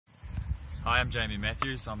Hi, I'm Jamie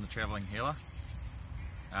Matthews. I'm the travelling healer.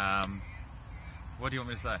 What do you want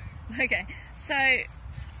me to say? Okay, so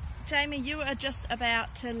Jamie, you are just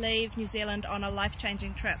about to leave New Zealand on a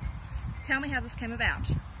life-changing trip. Tell me how this came about.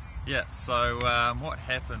 Yeah, so what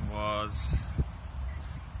happened was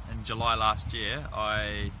in July last year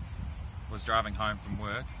I was driving home from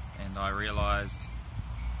work and I realised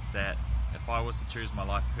that if I was to choose my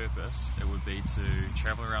life purpose, it would be to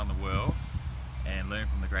travel around the world and learn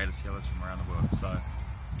from the greatest healers from around the world. So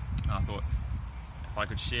I thought if I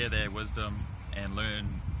could share their wisdom and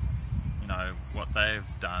learn, what they've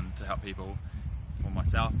done to help people, for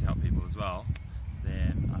myself to help people as well,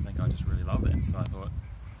 then I think I just really love that. So I thought,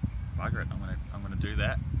 bugger it, I'm gonna do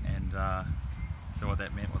that. And so what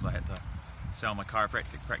that meant was I had to sell my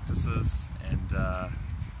chiropractic practices and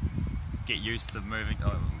get used to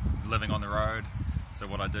living on the road. So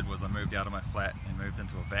what I did was I moved out of my flat and moved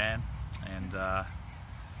into a van, and yeah,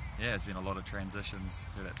 it's been a lot of transitions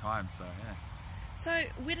through that time. So yeah. So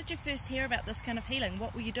where did you first hear about this kind of healing?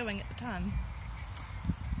 What were you doing at the time?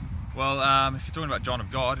 Well, if you're talking about John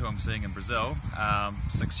of God, who I'm seeing in Brazil,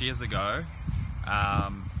 6 years ago,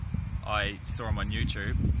 I saw him on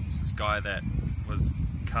YouTube. He's this guy that was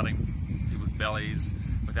cutting people's bellies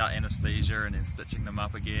without anesthesia and then stitching them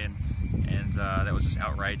up again, and that was just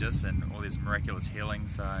outrageous, and all these miraculous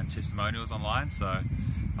healings and testimonials online. So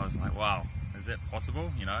I was like, wow, is that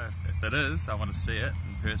possible? If it is, I want to see it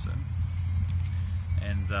in person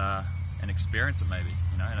and experience it maybe,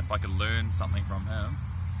 and if I could learn something from him,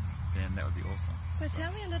 then that would be awesome. So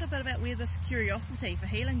tell me a little bit about where this curiosity for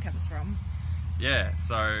healing comes from. Yeah,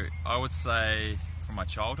 so I would say from my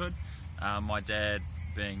childhood, my dad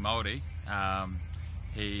being Māori,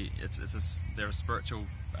 they're spiritual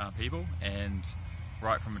people, and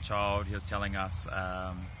right from a child he was telling us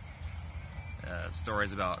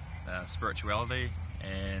stories about spirituality,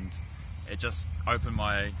 and it just opened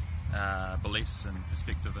my beliefs and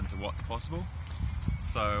perspective into what's possible.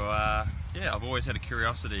 So yeah, I've always had a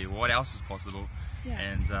curiosity, what else is possible. Yeah.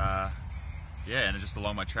 And yeah, and just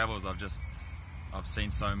along my travels I've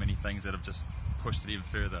seen so many things that have just pushed it even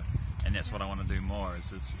further, and that's what I want to do more,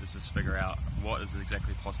 is just figure out what is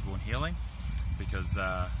exactly possible in healing, because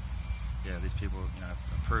yeah, these people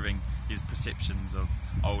improving these perceptions of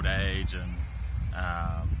old age and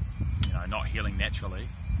not healing naturally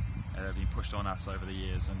have been pushed on us over the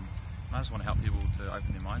years, and I just want to help people to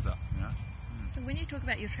open their minds up. So when you talk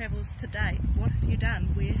about your travels to date, what have you done?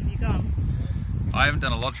 Where have you gone? I haven't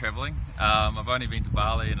done a lot of travelling. I've only been to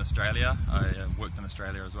Bali in Australia. I worked in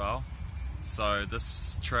Australia as well. So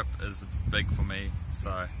this trip is big for me.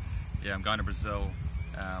 So yeah, I'm going to Brazil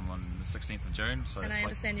on the 16th of June. So and I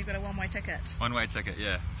understand you've got a one-way ticket. One-way ticket,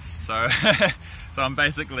 yeah. So so I'm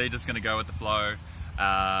basically just going to go with the flow,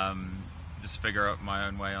 just figure out my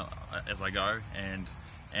own way as I go,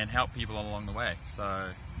 and help people along the way. So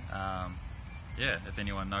yeah, if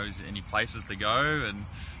anyone knows any places to go and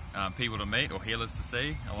people to meet or healers to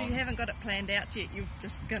see. So you haven't got it planned out yet, you're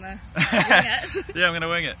just going to wing it? Yeah, I'm going to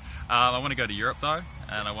wing it. I want to go to Europe though,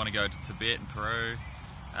 and I want to go to Tibet and Peru,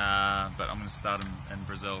 but I'm going to start in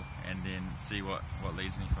Brazil and then see what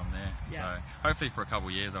leads me from there. Yeah. So hopefully for a couple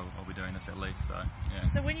of years I'll be doing this at least. So yeah.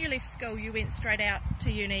 So when you left school, you went straight out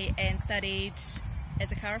to uni and studied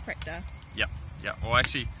as a chiropractor? Yep. Well,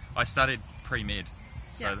 actually I studied pre-med.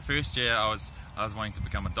 So the first year I was wanting to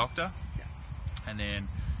become a doctor, and then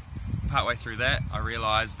partway through that I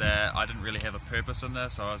realised that I didn't really have a purpose in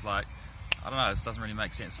this. So I was like, I don't know, this doesn't really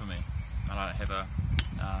make sense for me. I don't have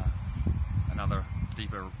another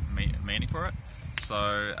deeper meaning for it. So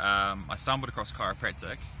I stumbled across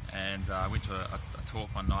chiropractic, and I went to a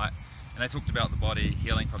talk one night, and they talked about the body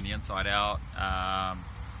healing from the inside out,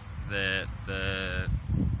 that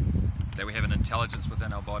we have an intelligence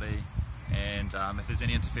within our body, and if there's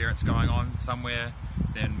any interference going on somewhere,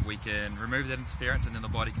 then we can remove that interference and then the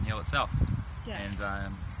body can heal itself. Yeah.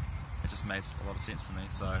 And it just made a lot of sense to me.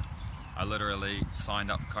 So I literally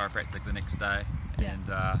signed up for chiropractic the next day, and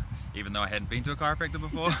even though I hadn't been to a chiropractor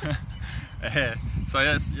before. So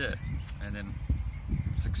yes, yeah, and then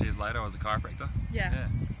 6 years later I was a chiropractor. Yeah.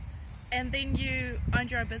 And then you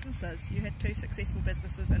owned your own businesses. You had 2 successful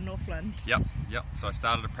businesses in Northland. Yep. So I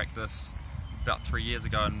started a practice about 3 years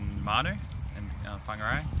ago in Manu, in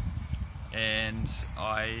Whangarei, and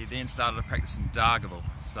I then started a practice in Dargaville.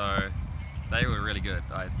 So they were really good.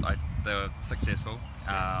 They were successful.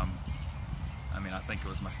 I mean, I think it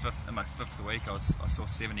was in my fifth week. I saw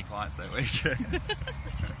 70 clients that week.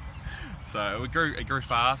 So it grew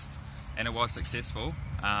fast, and it was successful.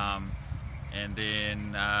 And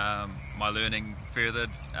then my learning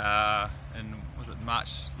furthered in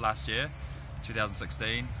March last year.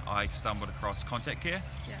 2016, I stumbled across contact care,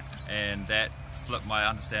 Yeah. and that flipped my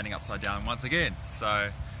understanding upside down once again. So,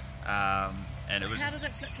 and So it was how did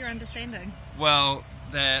it flip your understanding? well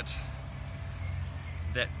that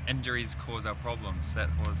injuries cause our problems. That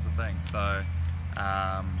was the thing. So,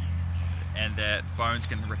 and that bones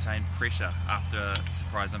can retain pressure after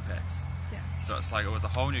surprise impacts. Yeah. So it's like it was a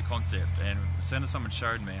whole new concept, and as soon as someone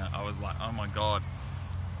showed me, I was like, oh my god,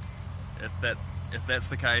 if that's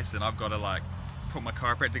the case, then I've got to like put my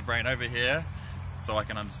chiropractic brain over here so I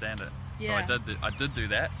can understand it. So Yeah. I did do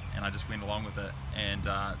that, and I just went along with it, and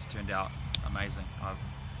it's turned out amazing.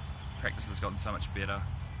 Practice has gotten so much better,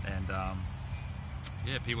 and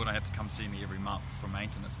yeah, people don't have to come see me every month for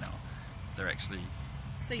maintenance now. They're actually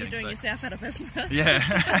So you're getting doing fixed. yourself out of business. Yeah.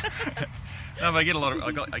 No, but I get a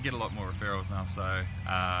lot more referrals now, so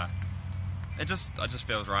it just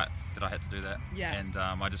feels right that I had to do that. Yeah. And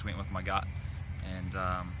I just went with my gut, and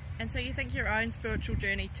And so you think your own spiritual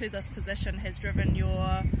journey to this position has driven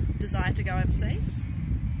your desire to go overseas?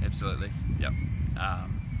 absolutely, yep.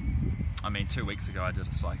 I mean, 2 weeks ago I did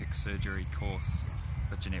a psychic surgery course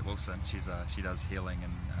with Jeanette Wilson. She does healing,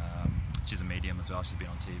 and she's a medium as well. She's been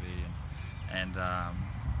on TV, and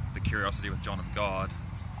the curiosity with John of God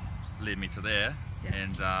led me to there. Yeah.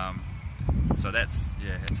 And so that's,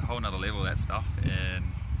 it's a whole nother level, that stuff. And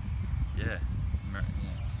yeah,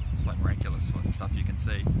 it's like miraculous what stuff you can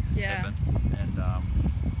see happen. And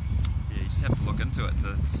you just have to look into it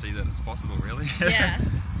to see that it's possible, really. Yeah.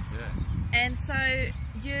 Yeah. And so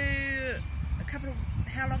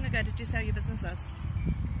how long ago did you sell your businesses?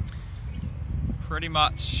 Pretty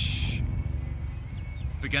much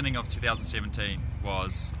beginning of 2017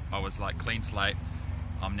 I was like clean slate.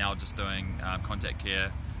 I'm now just doing contact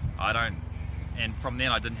care. And from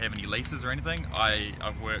then I didn't have any leases or anything.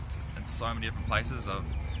 I've worked in so many different places. I've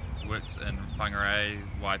worked in Whangarei,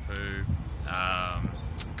 Waipu,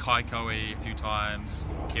 Kaikoui a few times,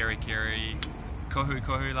 Keri,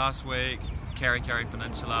 Kohu last week, Kari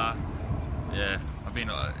Peninsula. Yeah, I've been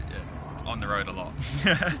on the road a lot.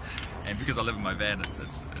 And because I live in my van, it's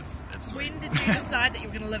When did you decide that you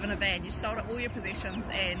were going to live in a van? You sold all your possessions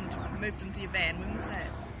and moved into your van. When was that?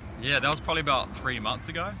 Yeah, that was probably about 3 months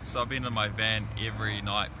ago. So I've been in my van every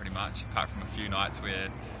night pretty much, apart from a few nights where,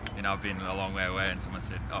 I've been a long way away and someone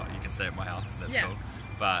said, oh, you can stay at my house, that's Yeah. cool.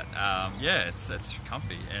 But yeah, it's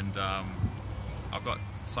comfy, and I've got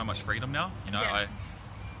so much freedom now. Yeah.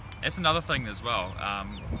 That's another thing as well.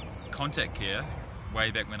 Contact care,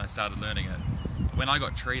 way back when I started learning it, when I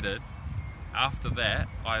got treated, after that,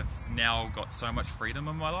 I've now got so much freedom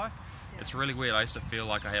in my life. Yeah. It's really weird. I used to feel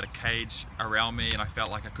like I had a cage around me, and I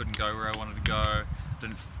felt like I couldn't go where I wanted to go.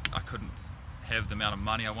 I couldn't have the amount of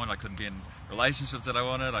money I wanted. I couldn't be in relationships that I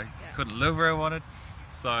wanted. I couldn't live where I wanted.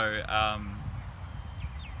 So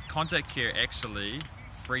contact care actually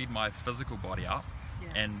freed my physical body up,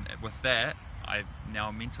 and with that, I'm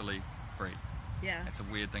now mentally free. Yeah. It's a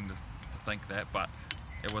weird thing to think that, but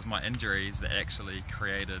it was my injuries that actually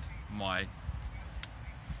created my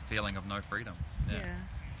feeling of no freedom. Yeah.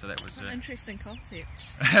 So that was It's an interesting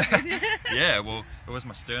concept. yeah. Well, it was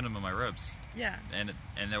my sternum and my ribs, Yeah. and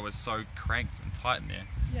it was so cranked and tight in there.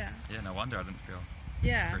 Yeah. Yeah. No wonder I didn't feel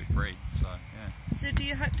Yeah. very free. So yeah. So do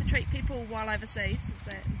you hope to treat people while overseas? Is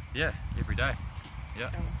that? Yeah. Every day.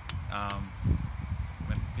 Yeah. Cool.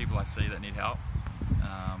 When people I see that need help,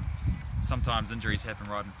 sometimes injuries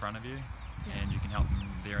happen right in front of you, and you can help them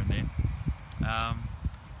there and then.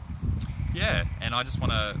 Yeah, and I just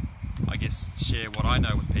want to, I guess, share what I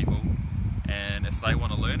know with people, and if they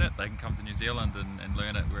want to learn it, they can come to New Zealand and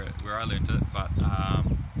learn it where I learned it. But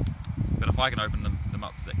if I can open them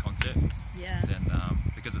up to that concept, then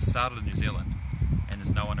because it started in New Zealand, and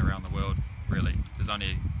there's no one around the world really. There's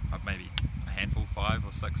only maybe a handful, 5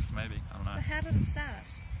 or 6 maybe. I don't know. So how did it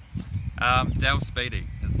start? Dale Speedy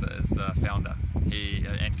is the founder, he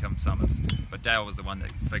and Kim Summers, but Dale was the one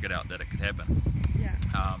that figured out that it could happen. Yeah.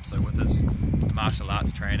 So with his martial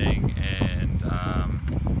arts training and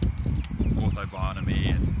orthobionomy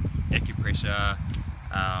and acupressure,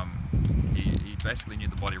 he basically knew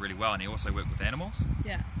the body really well, and he also worked with animals.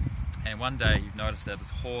 Yeah. And one day he noticed that his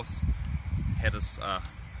horse had this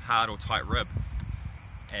hard or tight rib,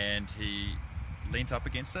 and he leant up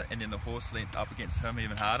against it, and then the horse leant up against him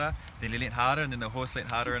even harder, then he leant harder, and then the horse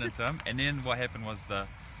leant harder into him, and then what happened was the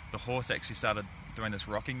horse actually started doing this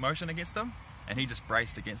rocking motion against him, and he just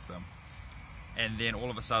braced against him, and then all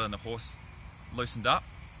of a sudden the horse loosened up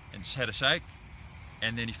and had a shake,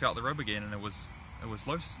 and then he felt the rib again, and it was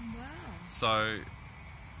loose. Wow. So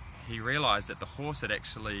he realized that the horse had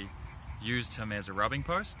actually used him as a rubbing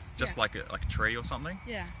post, just like a tree or something,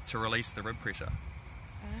 Yeah. to release the rib pressure.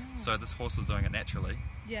 So this horse was doing it naturally.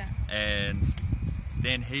 Yeah. And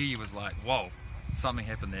then he was like, whoa, something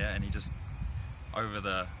happened there, and he just, over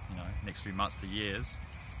the next few months to years,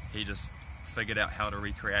 he just figured out how to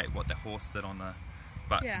recreate what the horse did on the,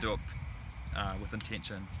 but to do it with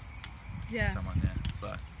intention. Yeah. Someone, yeah. So,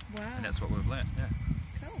 wow. and that's what we've learned. Yeah.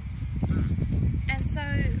 Cool. And so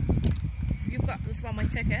you've got this one-way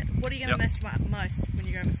ticket. What are you going to miss most when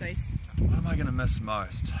you go overseas? What am I going to miss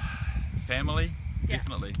most? Family. Yeah.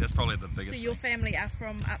 Definitely. That's probably the biggest. So your thing. family are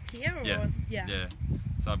from up here, or Yeah.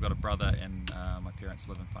 So I've got a brother, and my parents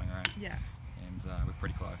live in Whangarei. Yeah. And we're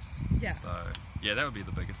pretty close. Yeah. So yeah, that would be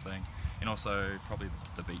the biggest thing, and also probably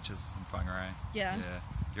the beaches in Whangarei. Yeah. Yeah.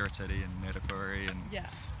 Yuratiti and Merapuri and yeah.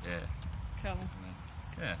 Yeah. Cool.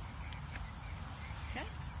 Yeah. Okay.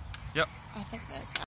 Yep. I think that's